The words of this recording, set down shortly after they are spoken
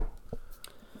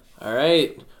All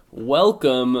right,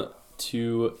 welcome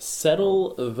to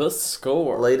Settle the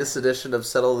Score. Latest edition of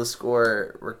Settle the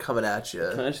Score. We're coming at you.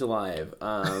 Coming at you live.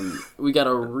 We got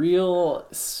a real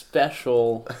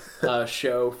special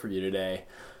show for you today.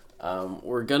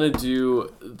 We're gonna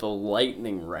do the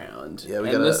lightning round. Yeah,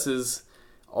 this is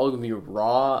all gonna be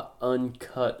raw,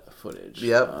 uncut footage.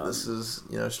 Yep, this is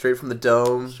straight from the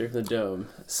dome. Straight from the dome.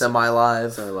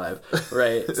 Semi-live.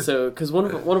 Right. So, because one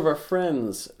of our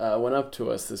friends went up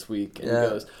to us this week and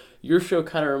goes, "Your show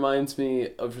kind of reminds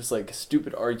me of just like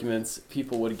stupid arguments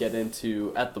people would get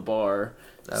into at the bar."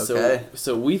 Okay.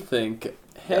 So we think,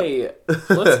 hey,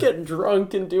 let's get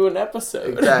drunk and do an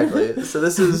episode. Exactly. So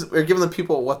we're giving the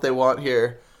people what they want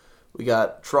here. We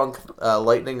got drunk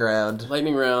lightning round.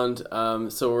 Lightning round.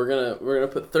 So we're gonna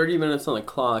put 30 minutes on the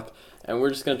clock, and we're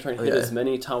just gonna try and hit as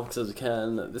many topics as we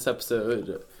can. This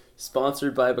episode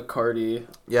sponsored by Bacardi.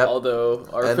 Yep. Although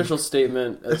our official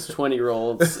statement as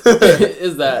 20-year-olds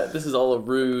is that this is all a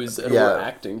ruse and we're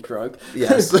acting drunk.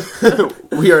 Yes.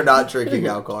 We are not drinking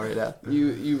alcohol right now.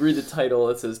 You read the title.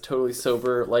 It says "Totally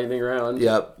Sober Lightning Round."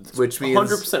 Yep. Which means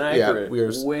 100% accurate. Yeah, we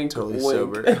are wink, totally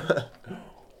wink. sober.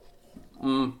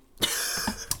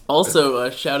 Also,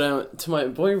 shout out to my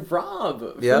boy Rob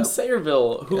from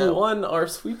Sayreville, who won our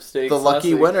sweepstakes. The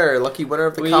lucky winner of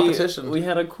the competition. We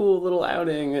had a cool little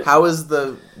outing. How was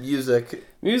the music?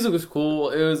 Music was cool.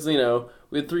 It was, we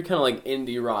had 3 kind of like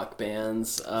indie rock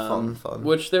bands. Fun.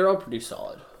 Which they're all pretty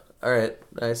solid. All right,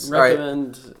 nice.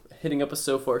 Recommend hitting up a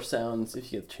So Far Sounds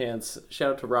if you get a chance.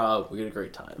 Shout out to Rob. We had a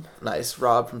great time. Nice.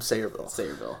 Rob from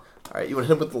Sayreville. All right, you want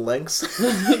to hit him with the links?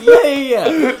 yeah.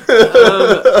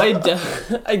 I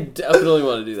definitely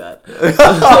want to do that.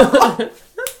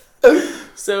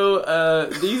 So,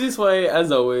 the easiest way,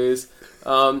 as always,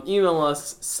 email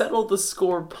us,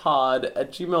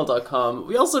 settlethescorepod@gmail.com.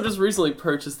 We also just recently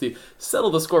purchased the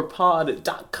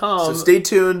settlethescorepod.com. So stay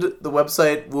tuned. The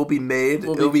website will be made.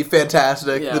 It'll be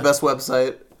fantastic. Yeah. The best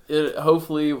website.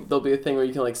 Hopefully there'll be a thing where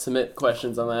you can submit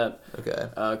questions on that. Okay.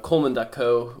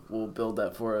 Coleman.co will build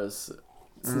that for us.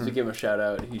 Since we give him a shout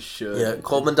out, he should. Yeah,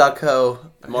 Coleman.co.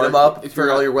 Hit him up for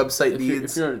all your website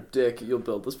needs. If you're not a dick, you'll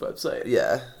build this website.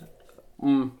 Yeah.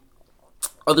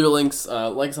 Other links,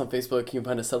 like us on Facebook. You can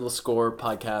find us Settle the Score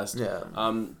podcast. Yeah.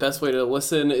 Best way to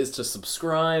listen is to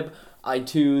subscribe.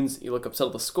 iTunes, you look up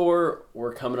Settle the Score.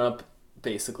 We're coming up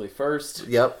basically first.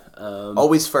 Yep.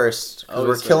 Always first. Because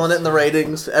we're killing it in the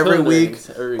ratings every week.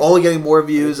 Only getting more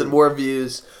views and more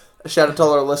views. Shout out to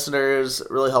all our listeners,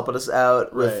 really helping us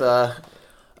out with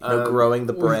growing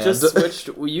the brand. We just switched.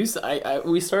 We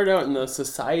started out in the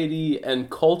society and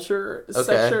culture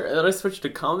section, and then I switched to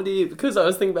comedy because I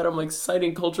was thinking about it. I'm like, society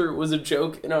and culture was a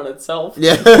joke in on itself.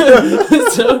 Yeah.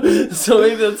 so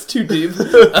maybe that's too deep.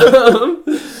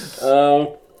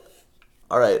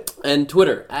 All right. And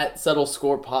Twitter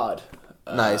 @SettleScorePod.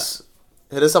 Nice.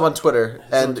 Hit us up on Twitter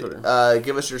and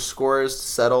give us your scores to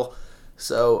settle.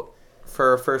 So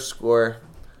for our first score,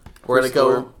 we're gonna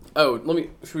go. Oh,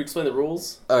 should we explain the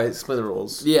rules? All right, explain the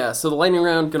rules. Yeah. So the lightning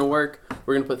round gonna work.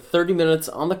 We're gonna put 30 minutes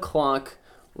on the clock.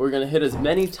 We're gonna hit as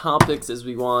many topics as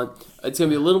we want. It's gonna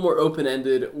be a little more open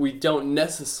ended. We don't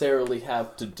necessarily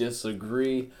have to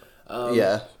disagree.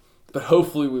 But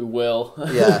hopefully we will.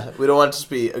 Yeah, we don't want to just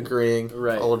be agreeing.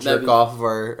 Right. We'll jerk off of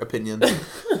our opinions.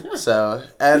 So,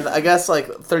 and I guess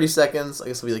 30 seconds, I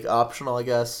guess will be optional, I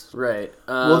guess. Right.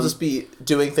 We'll just be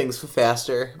doing things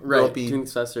faster. Right, we'll be doing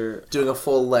things faster. Doing a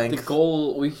full length. The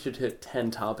goal, we should hit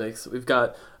 10 topics. We've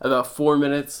got about 4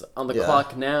 minutes on the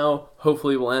clock now.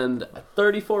 Hopefully we'll end at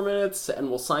 34 minutes, and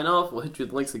we'll sign off. We'll hit you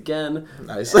with links again.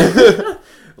 Nice.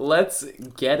 Let's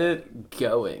get it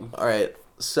going. All right,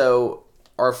 so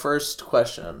our first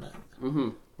question.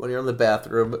 When you're in the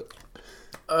bathroom.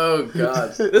 Oh,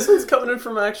 God. This one's coming in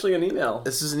from actually an email.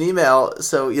 This is an email,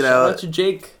 so, Shout out to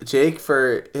Jake. Jake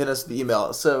for hitting us the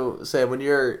email. So, Sam, when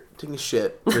you're taking a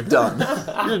shit, you're done.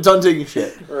 You're done taking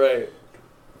shit. Right.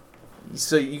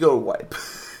 So you go wipe.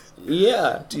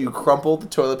 Yeah. Do you crumple the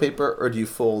toilet paper, or do you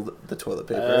fold the toilet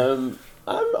paper?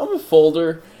 I'm a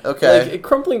folder. Okay.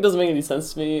 Crumpling doesn't make any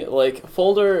sense to me.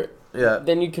 Folder,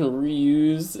 then you can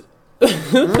reuse...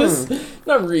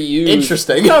 Not reuse.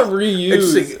 Interesting. Not reuse.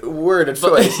 Interesting word of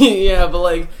choice. Yeah,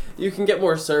 but you can get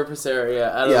more surface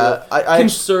area out of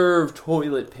conserve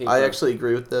toilet paper. I actually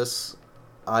agree with this.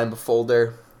 I'm a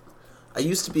folder. I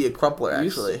used to be a crumpler,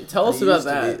 actually. Tell us about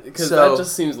that, because that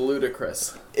just seems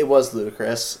ludicrous. It was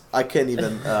ludicrous. I can't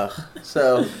even...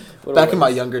 So, back in my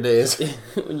younger days...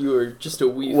 When you were just a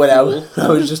wee when fool. I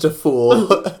was just a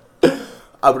fool.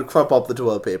 I would crumple up the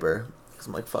toilet paper. Because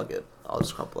I'm like, fuck it. I'll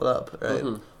just crumple it up, right?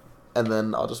 Mm-hmm. And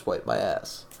then I'll just wipe my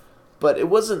ass. But it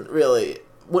wasn't really...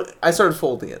 I started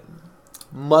folding it.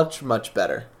 much, much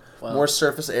better. Wow. More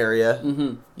surface area.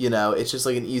 Mm-hmm. You know, it's just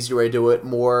like an easier way to do it.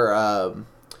 More,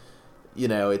 you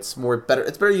know, it's more better.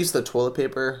 It's better use of the toilet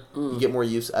paper. You get more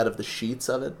use out of the sheets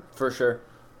of it. For sure.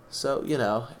 So, you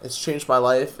know, it's changed my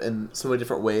life in so many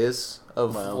different ways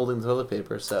of holding the toilet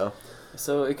paper, so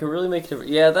it can really make a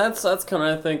difference. Yeah, that's kind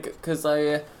of, I think, because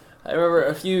I remember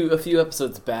a few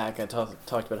episodes back I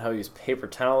talked about how I use paper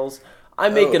towels. I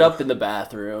make it up in the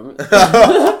bathroom.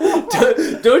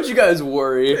 Don't you guys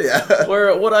worry. Yeah.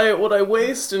 Where what I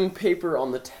waste in paper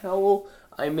on the towel,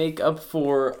 I make up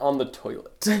for on the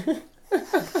toilet.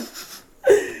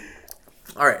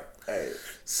 All right.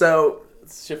 So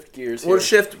let's shift gears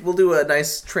here. We'll do a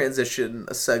nice transition,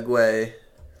 a segue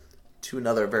to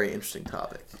another very interesting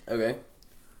topic. Okay.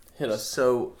 Hit us.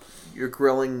 So, you're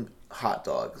grilling hot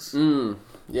dogs.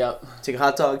 Yeah. Take a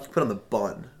hot dog, you put on the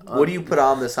bun. What do you put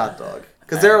on this hot dog?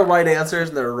 Because there are right answers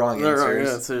and there are wrong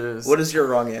answers. What is your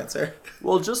wrong answer?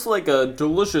 Well, just like a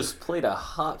delicious plate of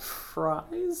hot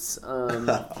fries,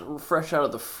 fresh out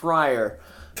of the fryer.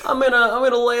 I'm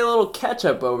gonna lay a little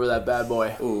ketchup over that bad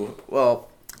boy. Ooh, well,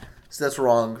 so that's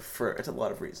wrong for a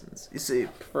lot of reasons. You see,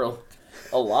 for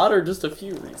a lot or just a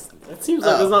few reasons. It seems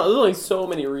like there's only so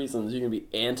many reasons you can be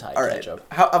anti-ketchup.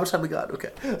 Right. How much time we got?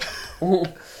 Okay.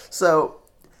 So,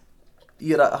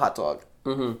 you get a hot dog.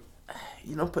 Mm-hmm.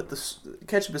 You don't put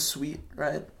ketchup is sweet,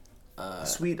 right?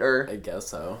 Sweeter. I guess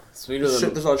so. Sweeter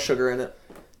than... There's a lot of sugar in it.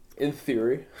 In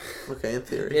theory. Okay, in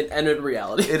theory. And in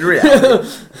reality. In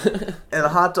reality. And a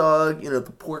hot dog, you know,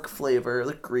 the pork flavor,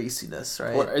 the greasiness,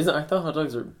 right? I thought hot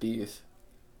dogs are beef.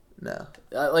 No.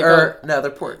 No,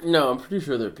 they're pork. No, I'm pretty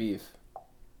sure they're beef.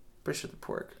 Pretty sure they're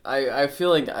pork. I feel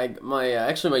like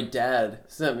my dad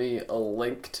sent me a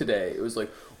link today. It was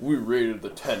like, we rated the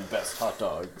 10 best hot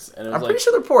dogs. And it was pretty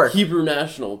sure they're pork. Hebrew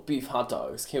National beef hot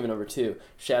dogs came in number 2.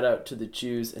 Shout out to the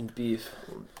Jews and beef.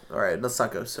 All right, let's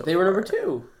not go so They were number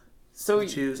 2. So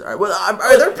Jews. All right, well,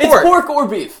 they're pork. It's pork or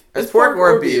beef. It's pork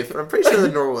or beef. I'm pretty sure the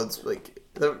Norwood's like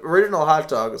the original hot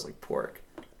dog was like pork.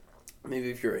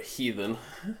 Maybe if you're a heathen.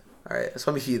 All right,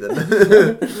 so I'm a heathen.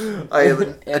 I am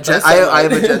a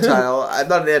Gentile. I'm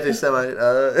not an anti-Semite.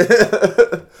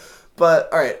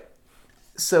 But all right,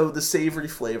 so the savory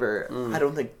flavor. I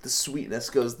don't think the sweetness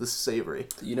goes the savory.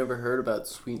 You never heard about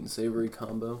sweet and savory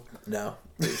combo? No,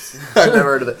 I've never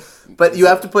heard of it. But you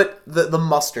have to put the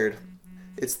mustard.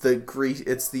 It's the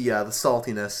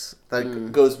saltiness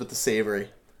that goes with the savory.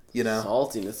 You know,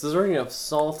 saltiness. There's already enough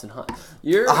salt and hot.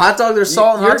 A hot dog. There's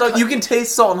salt in hot dog. You can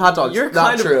taste salt in hot dogs. You're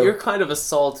kind of a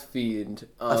salt fiend.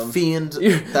 A fiend.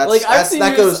 I've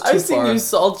seen you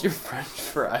salt your French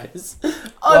fries.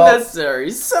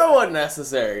 Unnecessary. So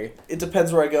unnecessary. It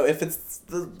depends where I go. If it's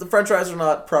the French fries are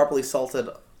not properly salted,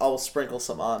 I'll sprinkle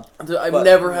some on. I've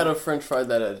never had a French fry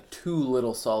that had too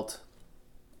little salt.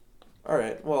 All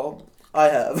right. Well, I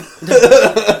have.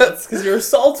 That's because you're a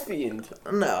salt fiend.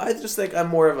 No, I just think I'm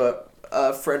more of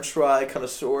a French fry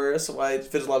connoisseur, so I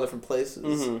visit a lot of different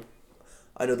places. Mm-hmm.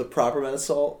 I know the proper amount of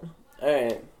salt.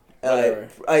 Alright. And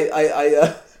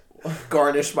I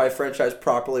garnish my French fries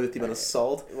properly with the amount of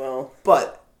salt. Well.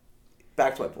 But,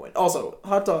 back to my point. Also,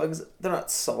 hot dogs, they're not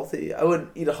salty. I wouldn't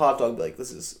eat a hot dog and be like,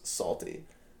 this is salty.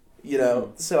 You know?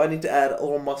 Mm-hmm. So I need to add a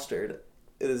little mustard.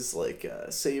 It is like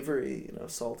savory, you know,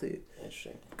 salty.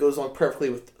 Interesting. Goes along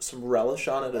perfectly with some relish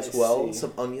on it as well.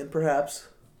 Some onion, perhaps.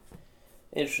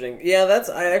 Interesting. Yeah,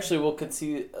 I actually will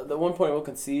concede. The one point I will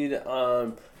concede.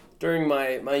 During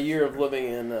my year of living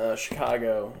in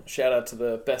Chicago, shout out to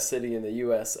the best city in the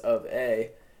U.S. of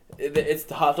A. It's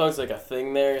the hot dog's like a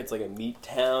thing there. It's like a meat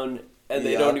town. And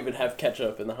they don't even have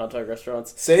ketchup in the hot dog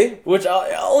restaurants. See? Which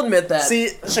I'll admit that.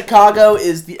 See, Chicago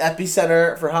is the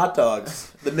epicenter for hot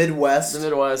dogs. The Midwest.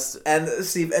 And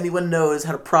see if anyone knows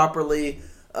how to properly,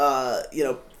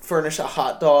 furnish a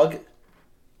hot dog.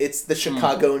 It's the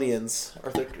Chicagonians.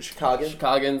 Or the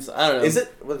Chicagans? I don't know. Is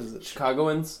it? What is it?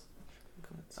 Chicagoans?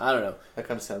 I don't know. That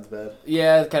kind of sounds bad.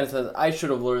 Yeah, it kind of sounds... I should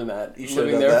have learned that. You should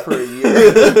have living there for a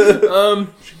year.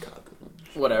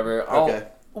 Whatever. Okay.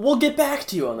 We'll get back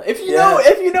to you on that. If you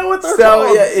know what they're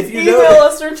called, if you email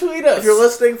us or tweet us. If you're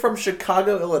listening from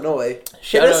Chicago, Illinois,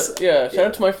 shout out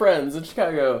to my friends in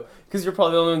Chicago, because you're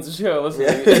probably the only ones in Chicago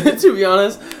listening. To be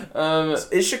honest,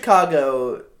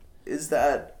 is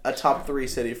that a top 3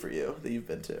 city for you that you've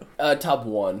been to? Top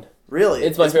 1. Really?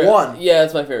 It's my favorite. 1. Yeah,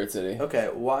 it's my favorite city. Okay,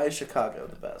 why is Chicago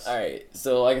the best? All right,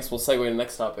 so I guess we'll segue to the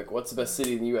next topic. What's the best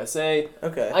city in the USA?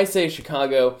 Okay. I say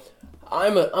Chicago.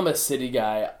 I'm a city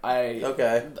guy.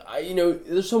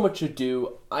 There's so much to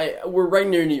do. We're right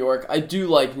near New York. I do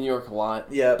like New York a lot.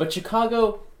 Yeah. But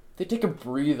Chicago, they take a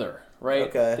breather. right?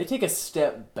 Okay. They take a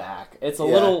step back. It's a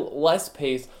little less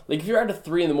pace. Like, if you're out at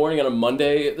 3 in the morning on a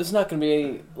Monday, there's not going to be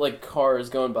any, like, cars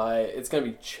going by. It's going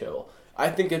to be chill. I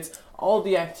think it's all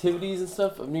the activities and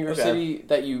stuff of New York City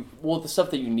that the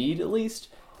stuff that you need, at least,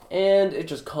 and it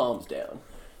just calms down.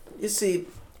 You see...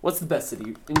 What's the best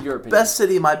city, in your opinion? Best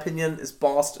city, in my opinion, is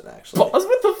Boston, actually. Boston?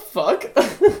 What the fuck?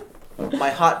 My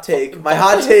hot take of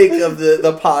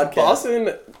the podcast.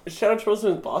 Boston, shout out to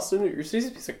Charleston, Boston, your city's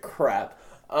a piece of crap.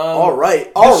 All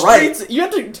right. You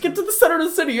have to get to the center of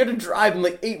the city. You have to drive in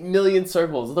like 8 million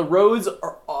circles. The roads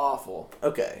are awful.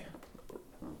 Okay.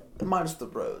 Minus the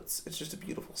roads. It's just a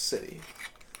beautiful city.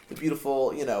 The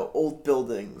beautiful, old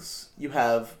buildings. You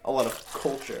have a lot of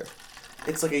culture.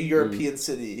 It's like a European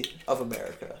city of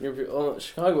America.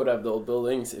 Chicago would have the old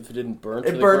buildings if it didn't burn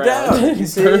to the ground. Down. You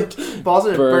see?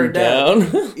 Boston burned down.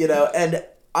 And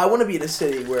I want to be in a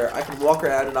city where I can walk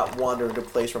around and not wander into a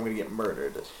place where I'm going to get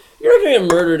murdered. You're not going to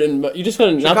get murdered, and you just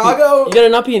got to Chicago. You got to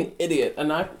not be an idiot,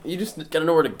 and you just got to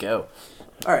know where to go.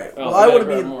 All right. Well, I want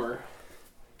to be more.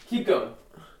 Keep going.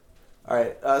 All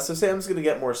right. So Sam's going to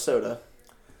get more soda,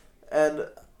 and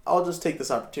I'll just take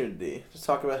this opportunity to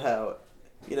talk about how,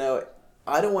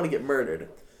 I don't want to get murdered.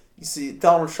 You see,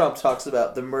 Donald Trump talks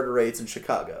about the murder rates in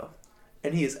Chicago,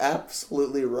 and he is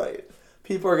absolutely right.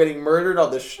 People are getting murdered on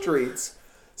the streets.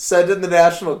 Send in the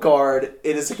National Guard.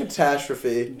 It is a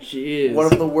catastrophe. Jeez.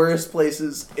 One of the worst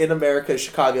places in America is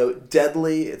Chicago.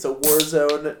 Deadly. It's a war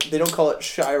zone. They don't call it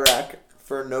Chirac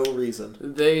for no reason.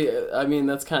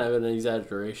 That's kind of an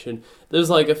exaggeration.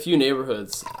 There's like a few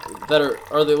neighborhoods that are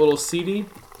they a little seedy?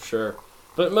 Sure.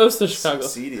 But most of Chicago...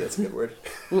 Seedy, that's a good word.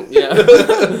 Yeah.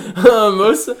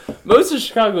 Most of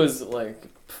Chicago is, like,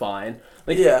 fine.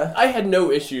 Like, yeah. I had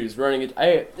no issues running it.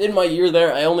 In my year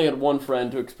there, I only had one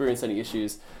friend who experienced any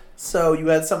issues. So you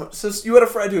had a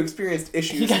friend who experienced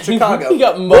issues in Chicago. He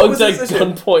got mugged at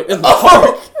gunpoint in the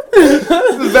park.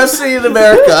 The best city in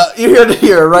America. You hear it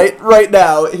here, right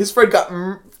now. His friend got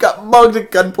mugged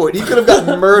at gunpoint. He could have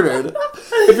gotten murdered.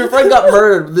 If your friend got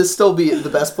murdered, would this still be the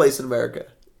best place in America?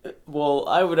 Well,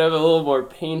 I would have a little more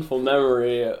painful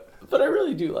memory, but I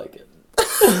really do like it.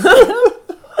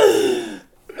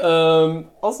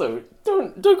 Also,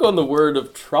 don't go on the word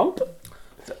of Trump.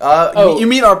 You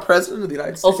mean our president of the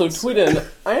United States? Also, tweet in,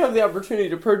 I have the opportunity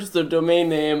to purchase the domain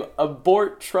name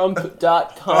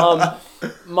aborttrump.com.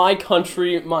 My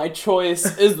country, my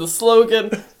choice is the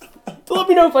slogan. Let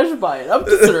me know if I should buy it. I'm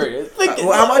considering it.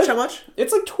 How much?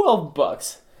 It's like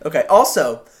 $12. Okay,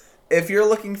 also... If you're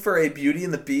looking for a Beauty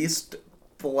and the Beast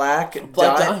Black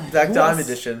Diamond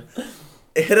edition,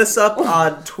 hit us up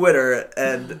on Twitter,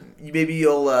 and maybe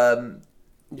you'll win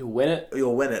it.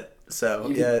 You'll win it. So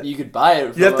you could buy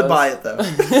it. You have to buy it though.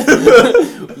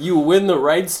 You win the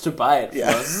rights to buy it.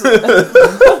 Yeah.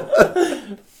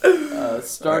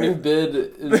 Starting bid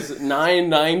is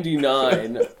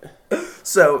 $9.99.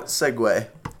 So segue.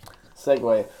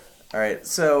 All right.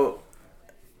 So,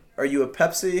 are you a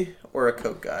Pepsi or a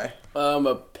Coke guy? I'm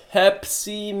a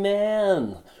Pepsi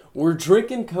man. We're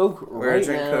drinking Coke right now. We're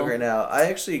drinking Coke right now. I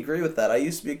actually agree with that. I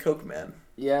used to be a Coke man.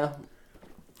 Yeah.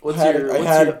 What's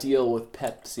your deal with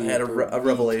Pepsi? I had a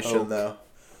revelation, Coke? Though.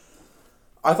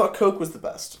 I thought Coke was the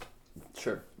best.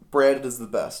 Sure. Branded is the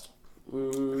best.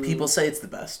 People say it's the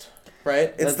best.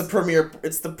 Right? It's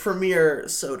the premier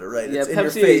soda, right? Yeah, it's in your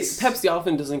face. Pepsi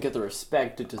often doesn't get the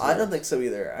respect it deserves. I don't think so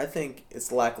either. I think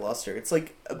it's lackluster. It's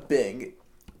like a Bing.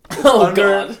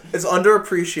 God. It's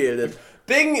underappreciated.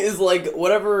 Bing is like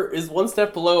whatever is one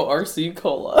step below RC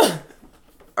Cola.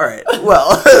 Alright,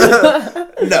 well,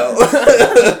 no.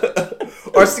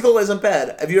 RC Cola isn't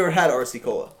bad. Have you ever had RC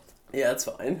Cola? Yeah, that's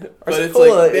fine. But it's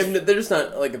Cola they're just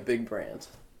not like a big brand.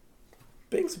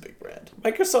 Bing's a big brand.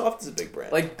 Microsoft is a big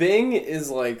brand. Like, Bing is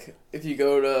like, if you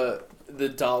go to the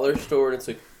dollar store and it's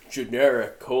like,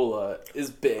 generic cola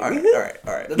is Bing. Alright.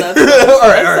 That's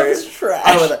Alright.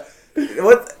 Trash.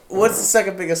 What's the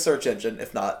second biggest search engine,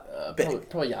 if not Bing?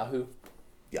 Probably Yahoo.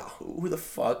 Yahoo? Who the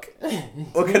fuck?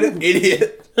 What kind of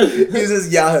idiot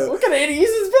uses Yahoo? What kind of idiot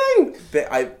uses Bing?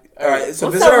 Alright, so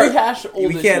let's not rehash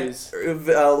old issues.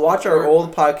 Watch our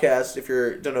old podcast if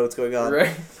you don't know what's going on.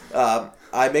 Right.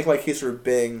 I make my case for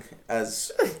Bing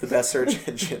as the best search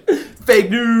engine. Fake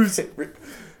news.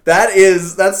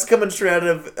 That's coming straight out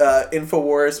of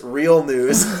InfoWars, real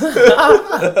news.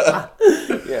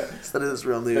 Yeah, so that is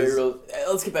real news.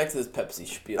 Let's get back to this Pepsi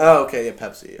spiel. Oh, okay, yeah,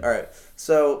 Pepsi. All right.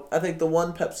 So I think the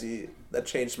one Pepsi that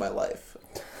changed my life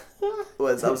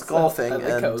was I was golfing. I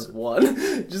think I was one.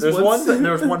 There was one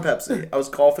Pepsi. I was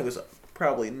golfing. It was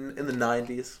probably in the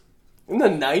 90s. In the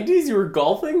 90s, you were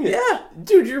golfing? Yeah.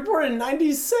 Dude, you were born in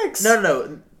 96.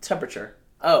 No. Temperature.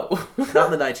 Oh.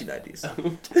 Not in the 1990s.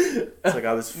 It's like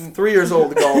I was 3 years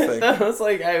old golfing. I was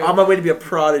like, on my way to be a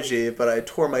prodigy, but I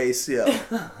tore my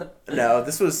ACL. No,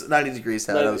 this was 90 degrees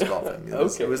out. I was golfing.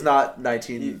 It was not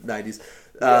 1990s.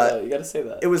 You gotta say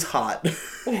that. It was hot.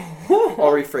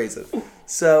 I'll rephrase it.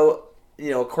 So,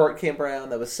 a court came around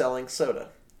that was selling soda.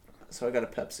 So I got a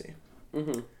Pepsi.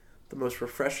 Mm-hmm. The most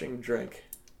refreshing drink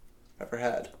I've ever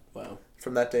had. Wow.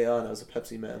 From that day on, I was a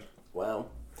Pepsi man. Wow.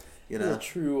 A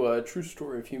true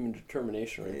story of human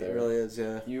determination right there. It really is,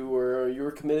 yeah. You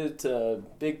were committed to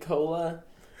Big Cola,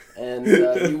 and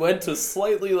you went to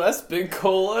slightly less Big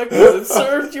Cola because it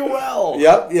served you well.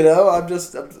 Yep, I'm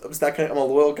just that kind of, I'm a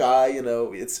loyal guy,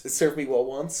 it served me well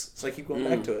once, so I keep going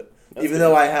back to it. That's even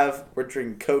though we're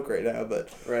drinking Coke right now, but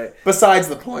right. Besides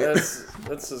the point.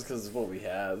 That's just because it's what we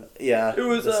have. Yeah. It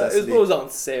was what was on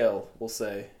sale, we'll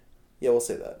say. Yeah, we'll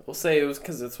say that. We'll say it was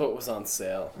because it's what was on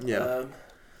sale. Yeah.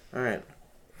 All right.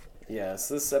 Yeah,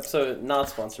 so this episode not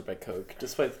sponsored by Coke,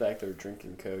 despite the fact that we're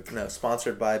drinking Coke. No,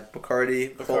 sponsored by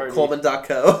Bacardi.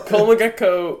 Coleman.co.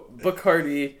 Coleman.co,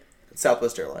 Bacardi.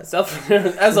 Southwest Airlines.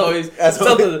 As always.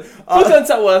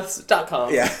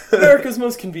 Southwest.com. Yeah. America's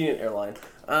most convenient airline.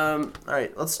 All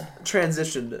right, let's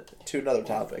transition to another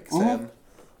topic. Sam,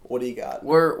 what do you got?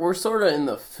 We're sort of in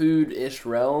the food-ish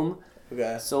realm.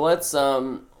 Okay. So let's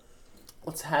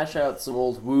hash out some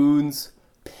old wounds.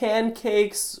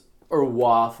 Pancakes or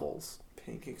waffles?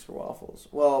 Pancakes or waffles?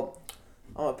 Well,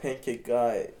 I'm a pancake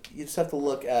guy. You just have to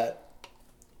look at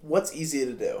what's easy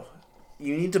to do.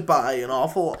 You need to buy an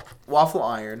awful waffle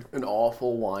iron. An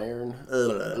awful iron.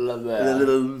 Love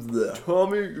that.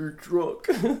 Tommy, you're drunk.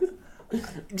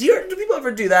 Do people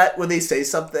ever do that when they say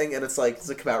something and it's like, does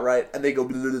it come out right? And they go,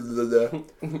 blah, blah, blah, blah.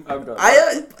 I've done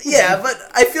that. Yeah, but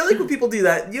I feel like when people do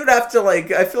that, you'd have to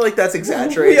I feel like that's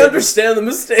exaggerated. We understand the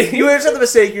mistake. You understand the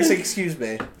mistake, you're saying, excuse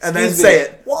me. And then say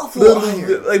it. Waffle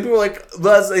iron. Like, people are like,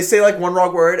 they say like one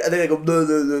wrong word and then they go, blah,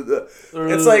 blah, blah, blah.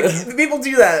 It's like, people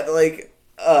do that,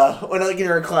 when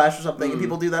you're in class or something and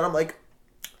people do that, I'm like,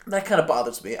 that kind of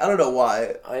bothers me. I don't know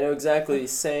why. I know exactly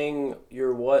saying what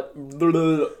you're saying.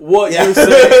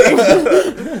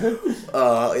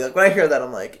 When I hear that,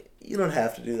 I'm like, you don't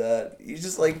have to do that. You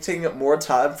just taking up more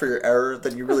time for your error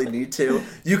than you really need to.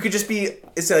 You could just say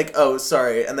like, oh,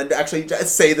 sorry, and then actually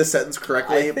just say the sentence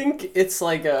correctly. I think it's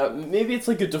maybe it's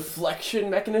like a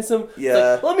deflection mechanism.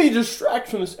 Yeah. It's let me distract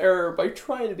from this error by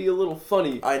trying to be a little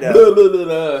funny. I know. Blah, blah, blah,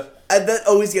 blah. And that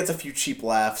always gets a few cheap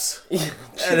laughs.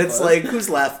 And it's like, who's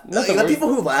laughing? The people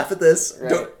who laugh at this,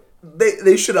 right.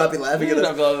 They should not be laughing at it.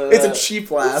 It's a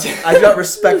cheap laugh. I do not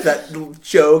respect that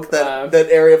joke, that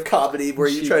area of comedy where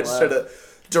you try to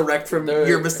direct from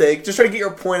your mistake. Just try to get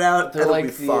your point out, and it'll be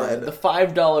fine. The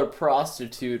 $5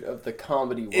 prostitute of the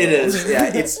comedy world. It is,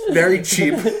 yeah. It's very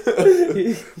cheap.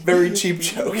 Very cheap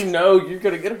joke. No, you're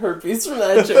going to get herpes from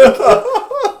that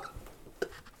joke.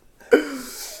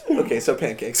 Okay, so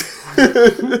pancakes.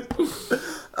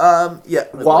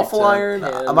 Waffle iron.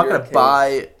 I'm not going to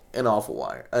buy an awful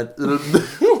iron.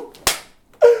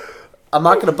 I'm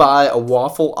not going to buy a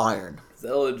waffle iron. Is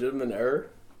that a legitimate error?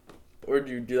 Or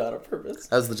do you do that on purpose?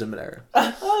 That was a legitimate error.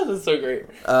 That's so great.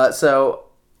 I'm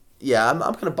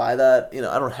going to buy that.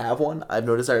 I don't have one. I have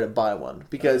no desire to buy one.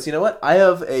 Because, you know what? I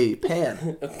have a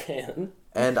pan. A pan?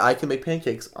 And I can make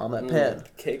pancakes on that pan.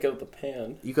 Cake of the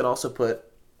pan. You can also put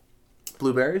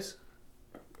blueberries,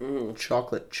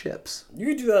 chocolate chips. You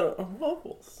could do that on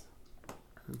waffles.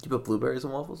 You put blueberries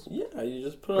on waffles? Yeah, you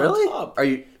just put it on top. Are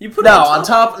you? You put it on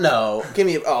top? No. Give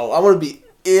me. I want to be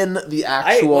in the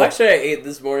actual. I ate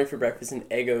this morning for breakfast an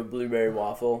Eggo blueberry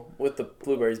waffle with the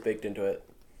blueberries baked into it.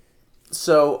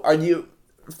 So, are you,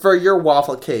 for your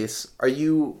waffle case, are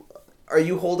you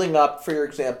holding up, for your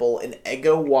example, an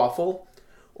Eggo waffle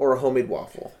or a homemade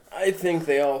waffle? I think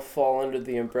they all fall under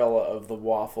the umbrella of the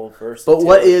waffle first. But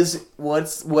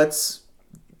what's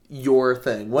your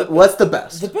thing? What's the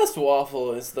best? The best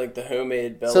waffle is the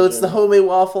homemade Belgian. So it's the homemade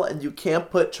waffle, and you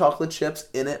can't put chocolate chips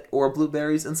in it or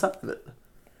blueberries inside of it.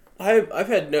 I've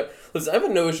had no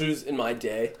issues in my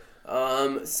day.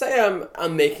 Say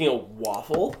I'm making a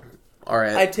waffle. All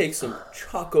right. I take some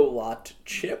chocolat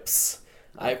chips.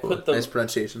 I put them. Nice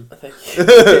pronunciation. Thank you.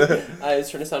 I was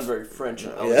trying to sound very French.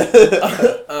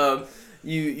 Yeah.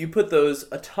 You put those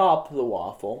atop the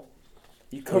waffle.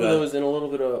 You cover those in a little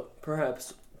bit of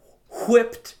perhaps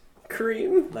whipped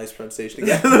cream. Nice pronunciation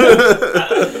again.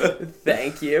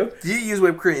 Thank you. Do you use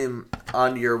whipped cream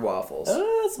on your waffles?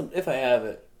 If I have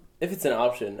it. If it's an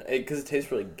option. Because it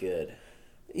tastes really good.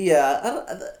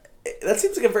 Yeah. That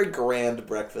seems like a very grand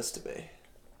breakfast to me.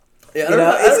 Yeah,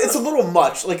 it's a little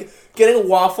much. Getting a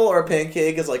waffle or a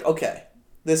pancake is okay.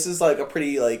 this is like a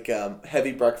pretty like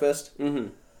heavy breakfast. Mm-hmm.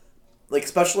 Like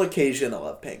special occasion, I'll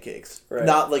have pancakes. Right.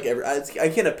 Not like I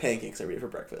can't have pancakes every day for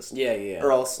breakfast. Yeah.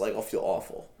 Or else like I'll feel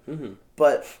awful. Mm-hmm.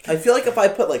 But I feel like if I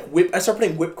put like I start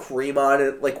putting whipped cream on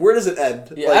it, like where does it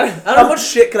end? Yeah, like, how much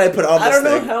shit can I put on this thing? I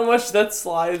don't know how much that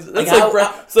slides. That's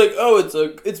it's like,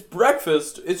 oh, it's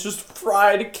breakfast. It's just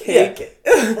fried cake.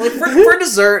 Yeah. Like for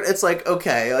dessert, it's like,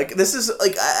 okay, like this is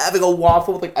like having a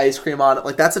waffle with like ice cream on it.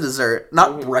 Like that's a dessert,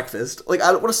 not breakfast. Like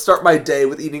I don't want to start my day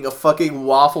with eating a fucking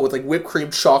waffle with like whipped cream,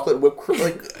 chocolate, whipped cream,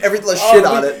 like everything like shit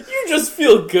on it. You just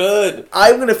feel good.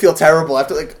 I'm gonna feel terrible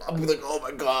after I'm gonna be like, oh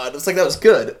my god, it's like that was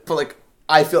good, but like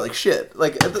I feel like shit.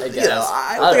 Like I don't think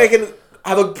I can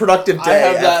have a productive day.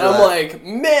 I have that. I'm like,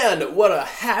 man, what a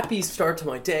happy start to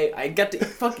my day. I got to eat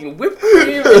fucking whipped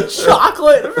cream and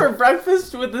chocolate for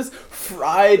breakfast with this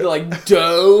fried like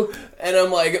dough, and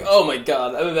I'm like, oh my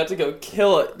god, I'm about to go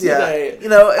kill it today. Yeah. You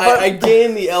know, I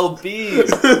gained the lbs,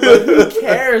 but who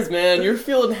cares, man? You're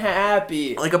feeling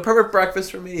happy. Like a perfect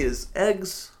breakfast for me is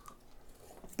eggs,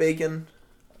 bacon.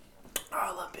 Oh,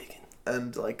 I love bacon.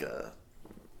 And like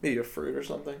maybe a fruit or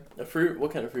something. A fruit? What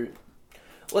kind of fruit?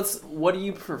 What do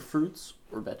you prefer, fruits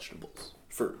or vegetables?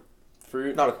 Fruit.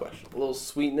 Fruit? Not a question. A little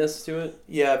sweetness to it?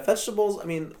 Yeah, vegetables, I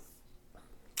mean,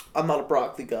 I'm not a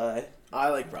broccoli guy. I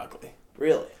like broccoli.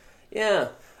 Really? Yeah.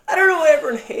 I don't know what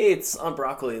everyone hates on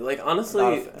broccoli. Like,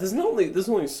 honestly, there's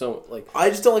only so, like... I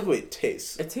just don't like the way it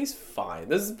tastes. It tastes fine.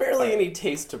 There's barely any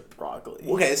taste to broccoli.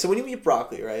 Okay, so when you eat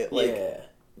broccoli, right? Like, yeah.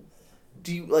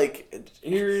 Do you like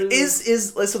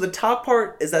so the top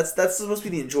part is that's supposed to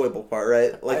be the enjoyable part,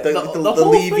 right? Like the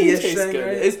leafy-ish thing,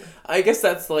 right? I guess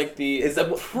that's like the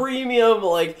premium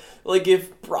like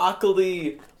if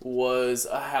broccoli was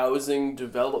a housing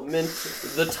development,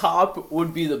 the top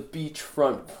would be the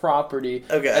beachfront property,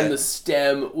 and the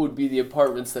stem would be the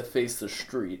apartments that face the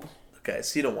street. Okay,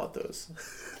 so you don't want those.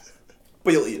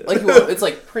 But you'll eat it. Like it's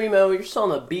like primo, you're still on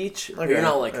the beach, but you're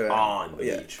not like on the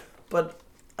beach. But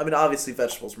I mean, obviously,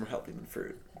 vegetables are more healthy than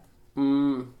fruit.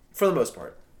 For the most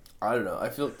part. I don't know. I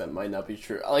feel like that might not be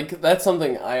true. Like, that's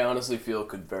something I honestly feel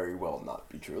could very well not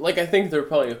be true. Like, I think they're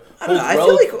probably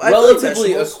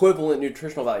relatively equivalent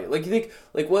nutritional value. Like, you think,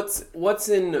 like, what's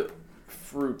in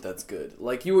fruit that's good?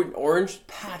 Like, orange,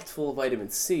 packed full of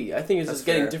vitamin C. I think it's just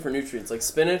getting different nutrients. Like,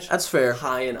 spinach. That's fair.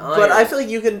 High in iron. But I feel like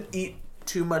you can eat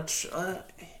too much.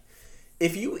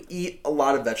 If you eat a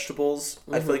lot of vegetables,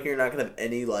 I feel like you're not going to have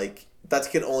any, like... That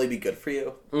can only be good for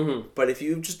you. Mm-hmm. But if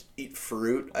you just eat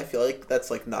fruit, I feel like that's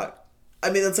like not... I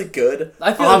mean, that's like good,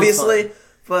 obviously.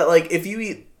 But like if you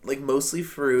eat like mostly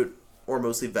fruit or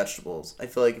mostly vegetables, I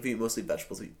feel like if you eat mostly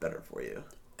vegetables, it'd be better for you.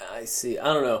 I see.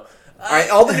 I don't know. All right,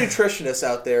 all the nutritionists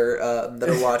out there that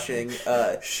are watching,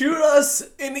 shoot us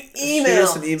an email. Shoot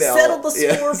us an email. Settle the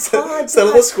score pod.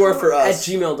 Settle the score for us.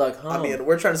 At gmail.com. I mean,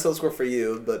 we're trying to settle the score for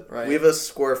you, but we have a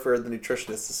score for the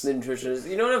nutritionists. The nutritionists.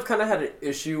 You know what I've kind of had an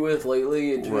issue with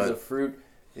lately in terms of fruit?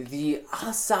 The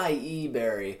acai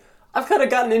berry. I've kind of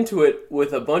gotten into it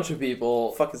with a bunch of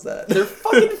people. The fuck is that? They're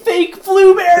fucking fake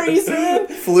blueberries, man.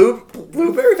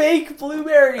 Blueberry? Fake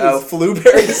blueberries. Oh,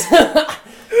 blueberries.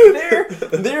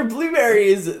 They're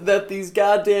blueberries that these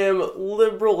goddamn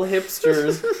liberal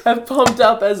hipsters have pumped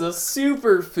up as a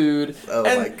superfood. Oh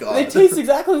and my god. They taste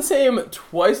exactly the same,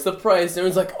 twice the price.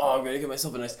 Everyone's like, oh, I'm gonna get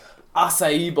myself a nice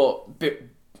acai bowl.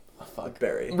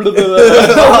 Berry.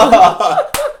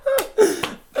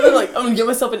 And then, like, I'm gonna get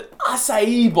myself an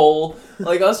acai bowl.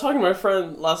 Like, I was talking to my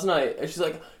friend last night, and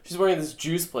she's working at this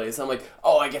juice place. I'm like,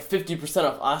 oh, I get 50%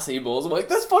 off acai bowls. I'm like,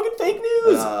 that's fucking fake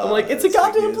news. I'm like, it's a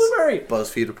goddamn blueberry.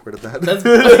 BuzzFeed reported that. That's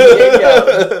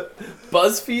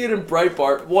BuzzFeed and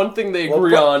Breitbart, one thing they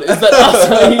agree on is that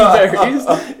acai berries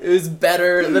is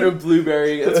better than a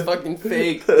blueberry. It's fucking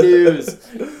fake news.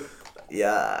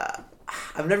 Yeah.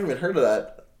 I've never even heard of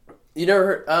that. You never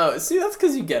heard? Oh, see, that's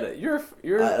because you get it. You're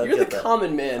the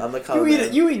common man. I'm the common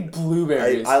man. You eat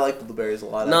blueberries. I like blueberries a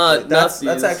lot. That's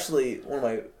actually one of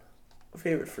my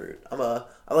favorite fruit. I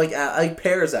like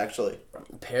pears actually.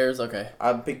 Pears, okay.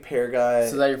 I'm a big pear guy. So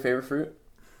is that your favorite fruit?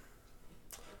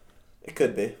 It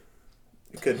could be.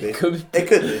 It could be.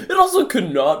 It also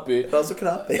could not be. It also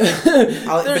cannot be.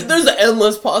 There's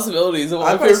endless possibilities.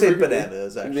 I'd probably say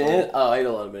bananas actually. I eat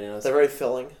a lot of bananas. They're very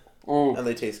filling, and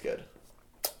they taste good.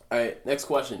 Alright, next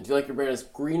question. Do you like your bananas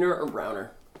greener or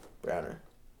browner? Browner.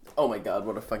 Oh my god,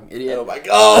 what a fucking idiot. Oh my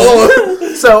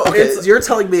god. So, okay, you're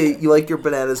telling me you like your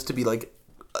bananas to be like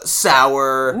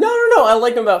sour. No. I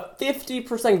like them about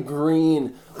 50%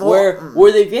 green.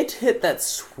 Where they get to hit that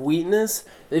sweetness,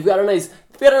 they've got a nice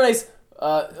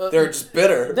they're just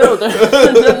bitter. No,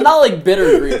 they're not like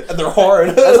bitter green. And they're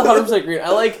hard. That's 100% green. I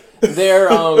like their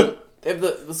They have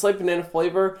the slight banana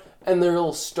flavor, and they're a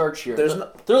little starchier. They're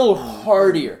a little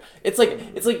heartier. It's like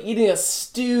eating a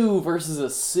stew versus a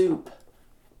soup.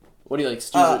 What do you like,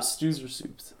 stews or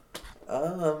soups?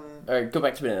 All right, go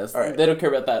back to bananas. All right. They don't care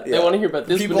about that. Yeah. They want to hear about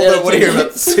this. People don't want to hear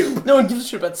about the soup. No one gives a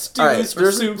shit about stews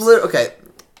or soups. Okay,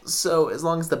 so as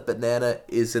long as the banana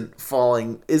isn't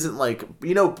like,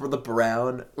 you know, the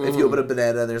brown. If you open a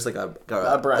banana and there's like a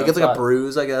brown, like it's like a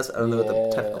bruise, I guess. I don't know what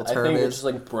the technical term I think is. it's just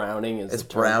like browning. It's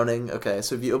browning. Okay,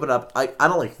 so if you open up, I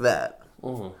don't like that.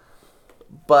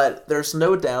 But there's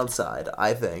no downside,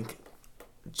 I think,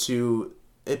 to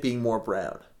it being more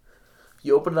brown.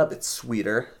 You open it up, it's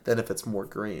sweeter than if it's more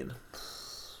green.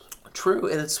 True,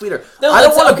 and it's sweeter. No, I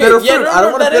don't want a bitter fruit. I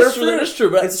don't want a bitter fruit. That is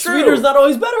true, but sweeter's not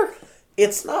always better.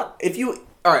 It's not. If you...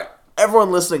 All right,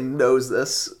 everyone listening knows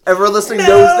this. Everyone listening knows...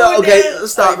 No, okay,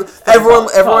 stop.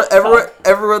 Right,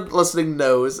 everyone listening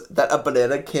knows that a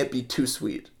banana can't be too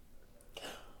sweet.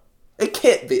 It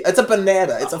can't be. It's a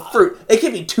banana. It's a fruit. It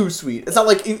can't be too sweet. It's not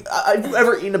like... I've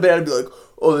ever eaten a banana and be like,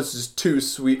 oh, this is too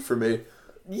sweet for me.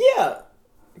 Yeah.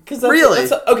 Really?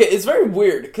 Okay, it's very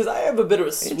weird because I have a bit of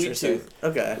a sweet tooth.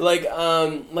 Okay. Like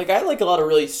I like a lot of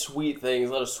really sweet things,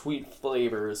 a lot of sweet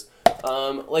flavors.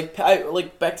 Like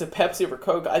back to Pepsi over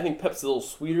Coke. I think Pepsi's a little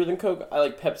sweeter than Coke. I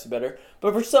like Pepsi better,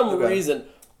 but for some reason,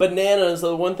 bananas are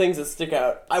the one things that stick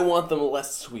out. I want them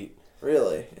less sweet.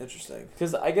 Really? Interesting.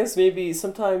 Because I guess maybe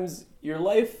sometimes your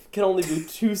life can only be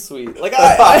too sweet. Like,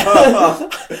 I have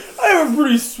a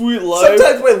pretty sweet life.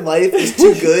 Sometimes my life is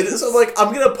too good, so I'm like,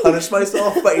 I'm going to punish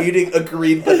myself by eating a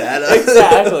green banana.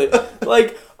 Exactly.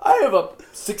 Like, I have a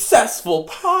successful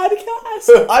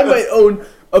podcast. I might own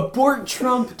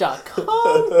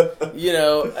aborttrump.com. You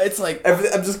know, it's like...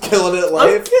 I'm just killing it at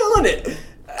life. I'm killing it.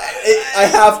 I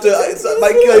have to.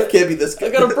 My life can't be this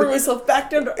good. I gotta bring myself back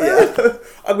down to earth. Yeah.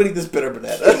 I'm gonna eat this bitter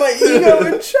banana. Get my ego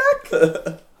in check.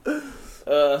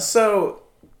 So,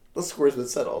 the score's been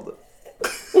settled.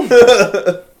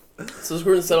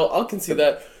 I'll concede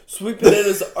that. Sweet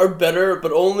bananas are better,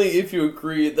 but only if you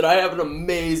agree that I have an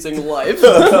amazing life.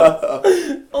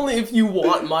 Only if you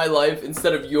want my life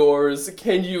instead of yours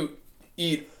can you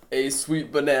eat a sweet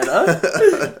banana.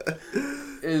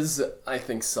 Is, I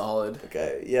think, solid.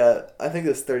 Okay, yeah. I think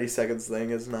this 30 seconds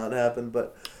thing has not happened,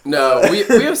 but... No, we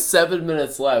have 7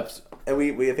 minutes left. And I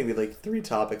think we had like 3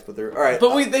 topics, but they're... Alright.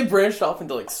 But they branched off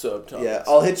into like subtopics. Yeah,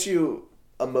 I'll hit you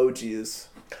emojis.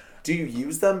 Do you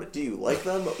use them? Do you like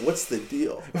them? What's the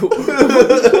deal?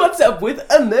 What's up with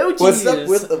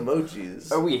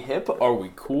emojis? Are we hip? Are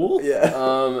we cool?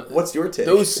 Yeah. What's your take?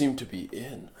 Those seem to be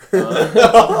in.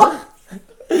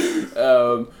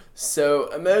 So,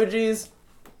 emojis...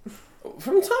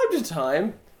 From time to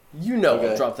time,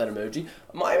 I'll drop that emoji.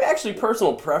 My actually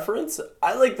personal preference,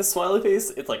 I like the smiley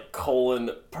face. It's like colon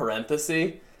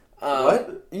parenthesis.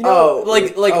 What? You know,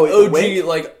 like OG,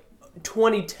 like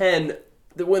 2010,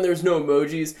 when there's no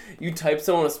emojis, you type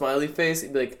someone a smiley face,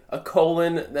 it'd be like a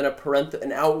colon, then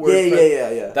an outward.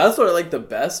 Yeah. That's what I like the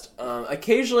best.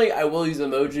 Occasionally, I will use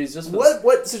emojis. Just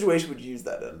what situation would you use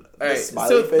that in? Alright,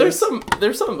 so face? there's some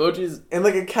emojis. And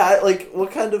like a cat, like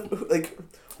what kind of like.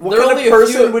 What kind of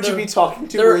person would you be talking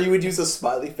to where you would use a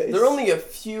smiley face? There are only a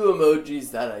few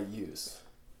emojis that I use.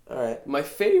 Alright. My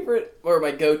favorite, or my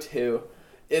go-to,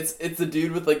 it's the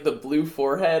dude with like the blue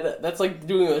forehead that's like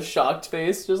doing a shocked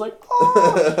face, just like,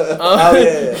 oh.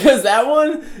 Yeah. Because that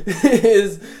one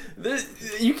is,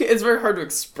 it's very hard to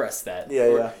express that. Yeah.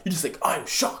 You're just like, I'm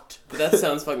shocked. But that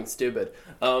sounds fucking stupid.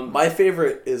 My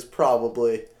favorite is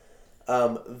probably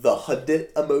the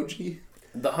Hundit emoji.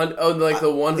 The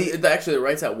one that actually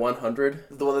writes at 100.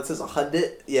 The one that says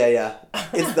 100? Yeah.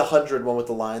 It's the 100 one with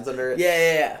the lines under it.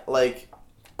 Yeah. Like,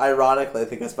 ironically, I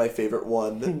think that's my favorite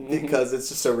one because it's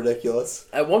just so ridiculous.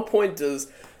 At one point does,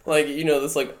 like, you know,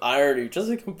 this, like, irony just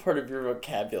become part of your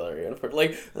vocabulary.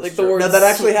 Like the word... No, that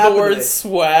actually happened. The word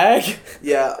swag.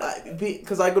 Yeah,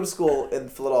 because I go to school in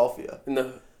Philadelphia. In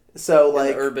the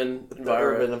urban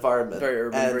environment. Very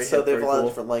urban, and very so hip, they have a lot of cool.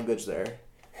 different language there.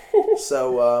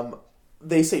 So,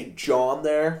 they say John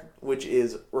there, which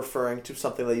is referring to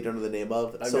something that you don't know the name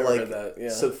of. I've never heard that, yeah.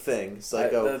 So thing. So I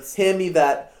go, hand me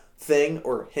that thing,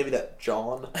 or hand me that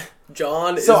John.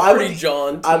 John is pretty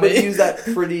John to me. I would use that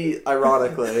pretty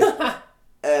ironically.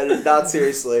 And not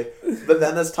seriously. But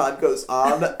then as time goes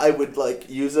on, I would, like,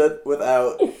 use it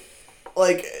without...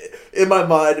 Like, in my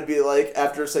mind, it'd be like,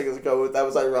 after a second ago, that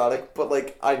was ironic, but,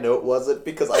 like, I know it wasn't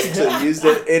because I actually used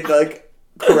it in, like,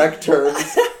 correct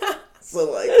terms. So,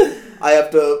 like,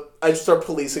 I just start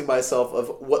policing myself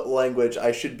of what language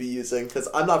I should be using, because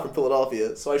I'm not from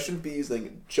Philadelphia, so I shouldn't be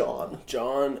using John.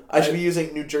 I should be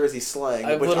using New Jersey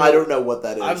slang, which I don't know what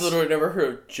that is. I've literally never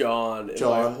heard of John in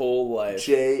my whole life.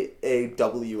 Jawn.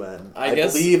 I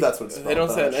guess believe that's what it's spelled. They don't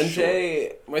say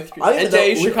it.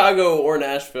 NJ, Chicago, or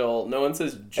Nashville. No one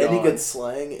says John. Any good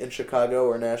slang in Chicago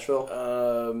or Nashville?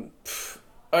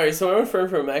 Alright, so my friend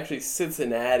from actually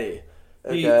Cincinnati,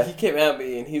 he came at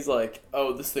me and he's like,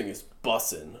 "Oh, this thing is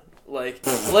bussin'." Like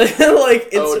it's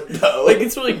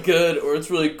really good or it's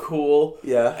really cool.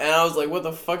 Yeah. And I was like, what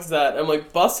the fuck's that? I'm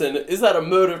like, bussin'? Is that a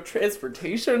mode of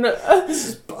transportation? This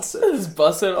is bussin'. This is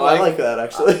bussin'. Oh, I like that,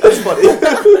 actually. That's funny.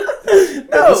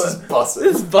 No, this is bussin'.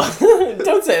 This is bussin'.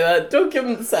 Don't say that. Don't give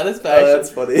him the satisfaction. Oh, that's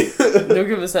funny. Don't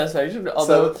give him the satisfaction.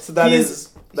 Although, so that's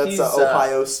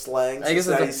Ohio slang, I guess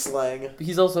Cincinnati slang.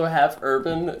 He's also half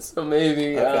urban, so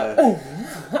maybe... Okay.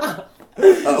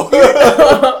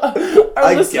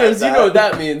 Our listeners, you know what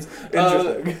that means.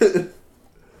 Interesting.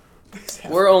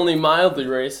 We're only mildly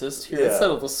racist here. Yeah.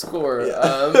 Settle the score.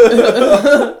 Yeah.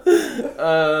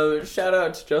 Shout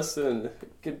out to Justin.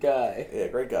 Good guy. Yeah,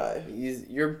 great guy.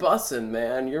 You're bussin',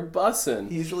 man. You're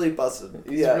bussin'. He's really bussin'.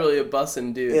 He's really a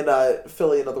bussin' dude. In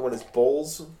Philly, another one is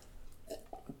Bulls.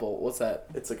 What's that?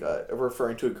 It's like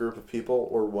referring to a group of people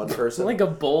or one person. Like a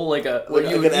bull, like you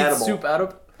an eat animal. soup out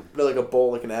of? No, like a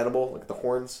bull, like an animal, like the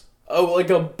horns. Oh,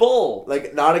 like a bull.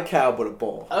 Like not a cow, but a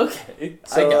bull. Okay,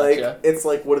 so I gotcha. Like it's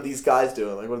like, what are these guys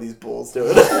doing? Like, what are these bulls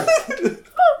doing?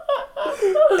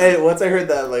 Hey, once I heard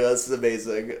that, I'm like, oh, this is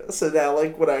amazing. So now,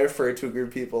 like, when I refer to a group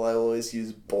of people, I always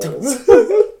use bulls.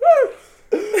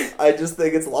 I just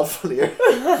think it's a lot funnier.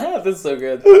 That's so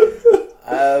good.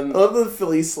 I love the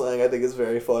Philly slang. I think it's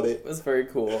very funny. That's very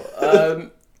cool.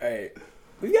 Alright.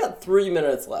 We've got 3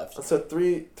 minutes left. So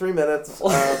 3 minutes.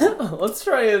 Let's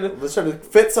try to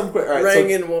fit some quick. All right.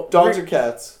 So dogs or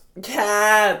cats?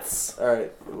 Cats. All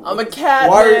right. I'm a cat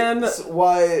man.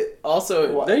 Why?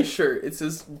 Also, why? nice shirt. It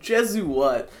says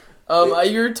Jesuit.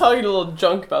 You were talking a little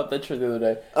junk about that shirt the other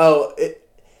day. Oh,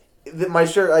 my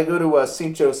shirt. I go to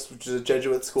St. Joseph's, which is a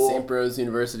Jesuit school. St. Bros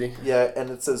University. Yeah, and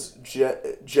it says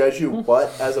Jesuit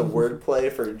as a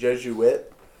wordplay for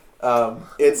Jesuit.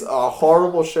 It's a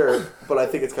horrible shirt, but I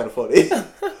think it's kind of funny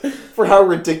for how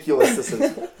ridiculous this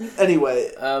is.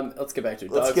 Anyway, let's get back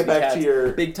to let's get back to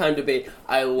your big time debate.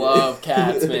 I love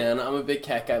cats, man. I'm a big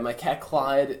cat guy. My cat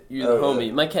Clyde, you're the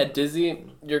homie. My cat Dizzy,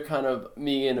 you're kind of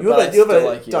mean, but I still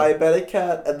like you. You have a diabetic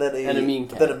cat and then a mean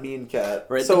cat. Then a mean cat.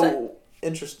 Right. So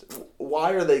interesting.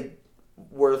 Why are they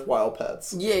worthwhile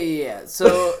pets? Yeah.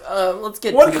 So let's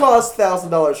get. One costs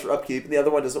 $1,000 for upkeep, and the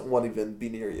other one doesn't want to even be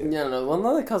near you. No. One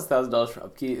that costs $1,000 for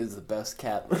upkeep is the best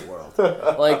cat in the world.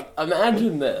 Like,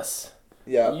 imagine this.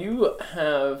 Yeah. You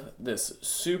have this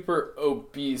super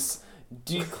obese,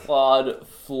 declawed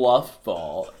fluff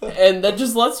ball, and that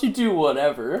just lets you do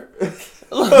whatever.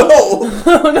 No.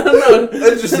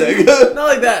 Interesting. Not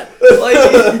like that. Like,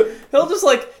 he'll just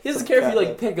he doesn't care if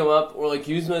you pick him up or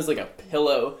use him as a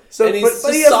pillow. So, and he's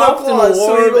but he has soft no claws, and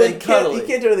warm so he really and cuddly. He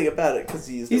can't do anything about it because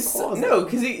he's claws. No,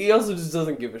 because he also just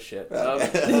doesn't give a shit.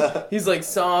 He's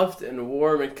soft and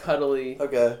warm and cuddly.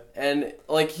 Okay. And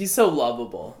he's so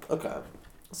lovable. Okay.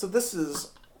 So this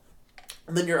is,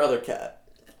 and then your other cat.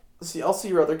 See, I'll see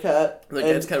your other cat.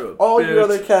 It's kind of a all bitch. Your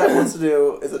other cat wants to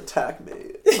do is attack me.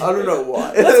 I don't know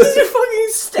why. That's because you fucking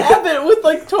stab it with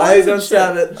toys. I don't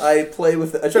stab it. I play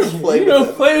with it. I try to play with it. You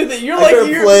don't play with it. You're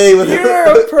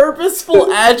you're a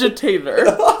purposeful agitator.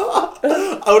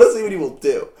 I want to see what he will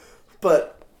do.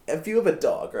 But if you have a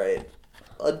dog, right?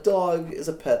 A dog is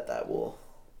a pet that will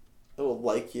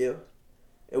like you.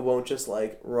 It won't just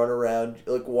run around,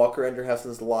 walk around your house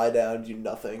and just lie down, do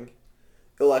nothing.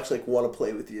 It will actually want to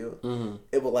play with you. Mm-hmm.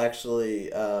 It will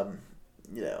actually,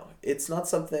 it's not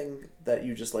something that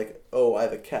you just oh, I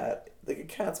have a cat. A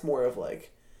cat's more of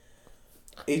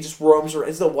he just roams around.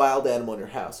 It's a wild animal in your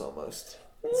house almost.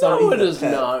 It's no, it is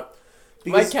not.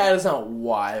 My cat is not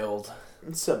wild.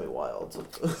 It's semi-wild.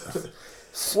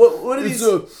 What are these?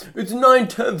 It's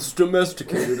 9/10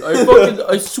 domesticated.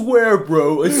 I swear,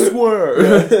 bro. I swear.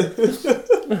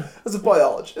 As a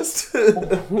biologist.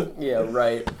 Yeah,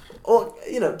 right. Well,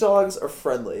 dogs are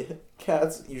friendly.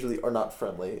 Cats usually are not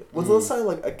friendly. When's the last time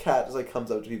a cat just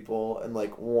comes up to people and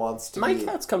wants to? My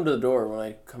cats come to the door when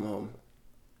I come home.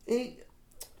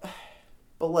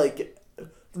 But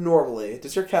normally,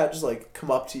 does your cat just come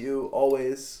up to you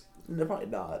always? No, probably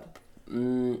not.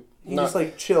 He just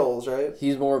chills, right?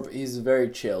 He's very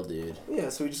chill, dude. Yeah,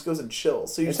 so he just goes and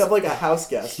chills. So you just have a house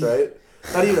guest, right?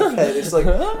 Not even a pet. It's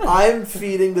I'm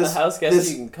feeding this a house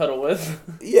guest you can cuddle with.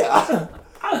 Yeah.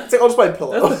 It's like, I'll just buy a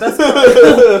pillow. That's the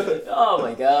best Oh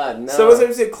my god, no. So what's the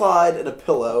difference between Clyde and a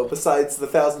pillow besides the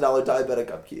 $1,000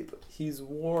 diabetic upkeep? He's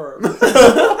warm.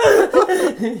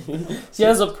 He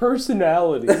has a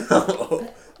personality.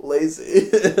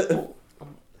 Lazy.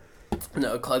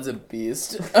 No, Clyde's a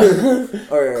beast. All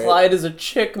right. Clyde is a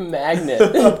chick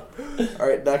magnet. All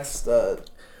right, next.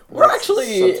 We're actually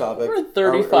subtopic. we're at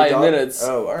 35 minutes.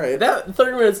 Oh, all right. That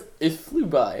 30 minutes, it flew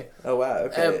by. Oh wow.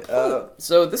 Okay.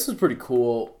 So this was pretty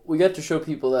cool. We got to show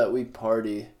people that we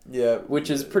party. Yeah. Which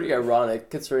is pretty ironic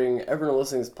considering everyone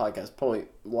listening to this podcast probably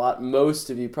most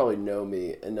of you probably know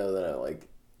me and know that I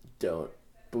don't,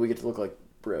 but we get to look like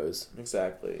bros.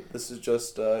 Exactly. This is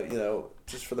just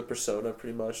just for the persona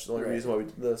pretty much. The only reason why we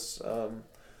did this.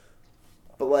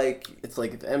 But it's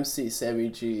like if MC Sammy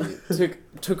G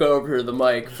took over the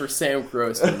mic for Sam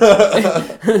Grossman.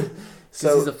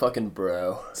 So he's a fucking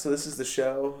bro. So this is the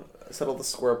show. Settle the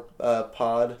Score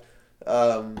pod.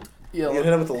 Yeah, hit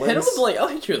him with the links. Hit him with the link. I'll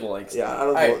hit you with the links. Yeah,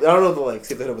 I don't know the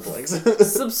links. You have to hit him with the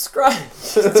links. Subscribe,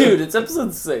 dude. It's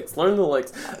episode 6. Learn the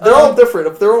links. They're all different.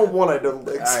 If they're all one, I know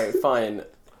the links. All right, fine.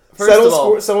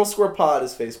 First Settle Score pod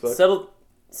is Facebook.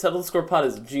 Settle the Score pod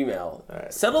is Gmail.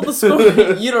 Right. Settle the Score.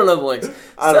 You don't know the links.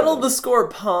 Settle the Score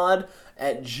pod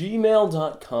at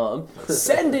gmail.com.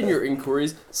 Send in your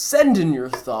inquiries. Send in your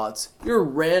thoughts. Your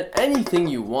rant. Anything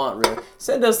you want, really.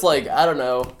 Send us I don't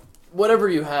know, whatever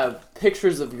you have.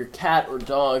 Pictures of your cat or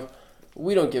dog.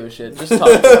 We don't give a shit. Just talk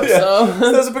to us. Yeah.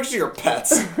 So. There's a picture of your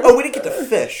pets. Oh, we didn't get to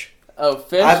fish. Oh,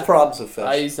 fish? I have problems with fish.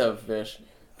 I used to have fish.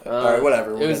 All right,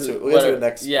 whatever. We'll get to it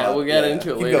next. Yeah, we'll get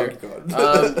into it later. Keep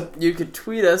going. You could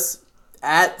tweet us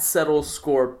at Settle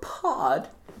Score Pod.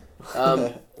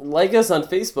 Like us on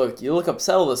Facebook. You look up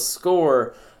Settle the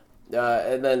Score,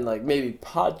 and then maybe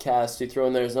podcast. You throw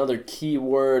in there as another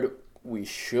keyword. We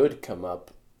should come up.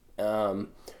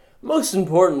 Most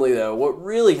importantly, though, what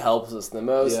really helps us the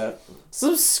most,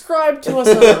 subscribe to us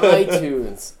on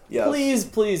iTunes. Yes. Please,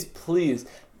 please, please.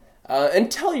 And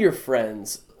tell your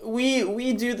friends.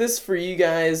 We do this for you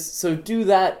guys, so do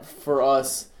that for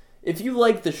us. If you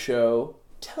like the show,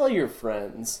 tell your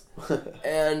friends.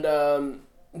 And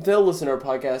they'll listen to our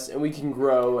podcast, and we can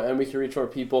grow, and we can reach more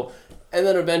people. And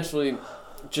then eventually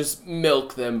just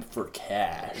milk them for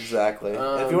cash. Exactly.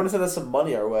 And if you want to send us some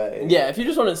money our way. Yeah, if you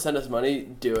just want to send us money,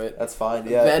 do it. That's fine,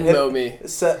 yeah. Venmo me.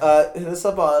 Hit us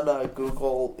up on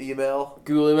Google email.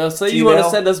 Google email. Say you want to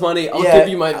send us money, I'll give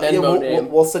you my Venmo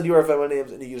name. We'll send you our Venmo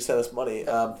names, and you can send us money.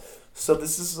 So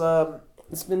this is...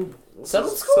 it's been Settle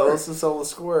the Score. So this is Settle the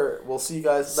Score. We'll see you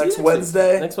guys next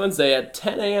Wednesday. Next Wednesday at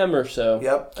 10 a.m. or so.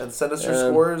 Yep, and send us your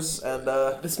scores. And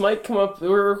this might come up.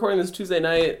 We're recording this Tuesday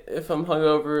night. If I'm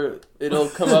hungover, it'll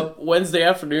come up Wednesday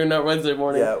afternoon, not Wednesday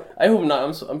morning. Yeah. I hope not.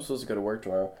 I'm supposed to go to work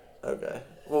tomorrow. Okay.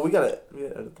 Well, we gotta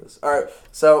edit this. All right.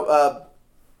 So,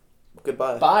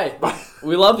 goodbye. Bye.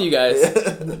 We love you guys.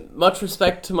 Much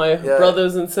respect to my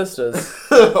brothers and sisters.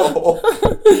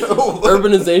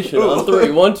 Urbanization on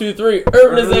 3. 1, 2, 3.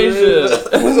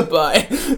 Urbanization. Bye.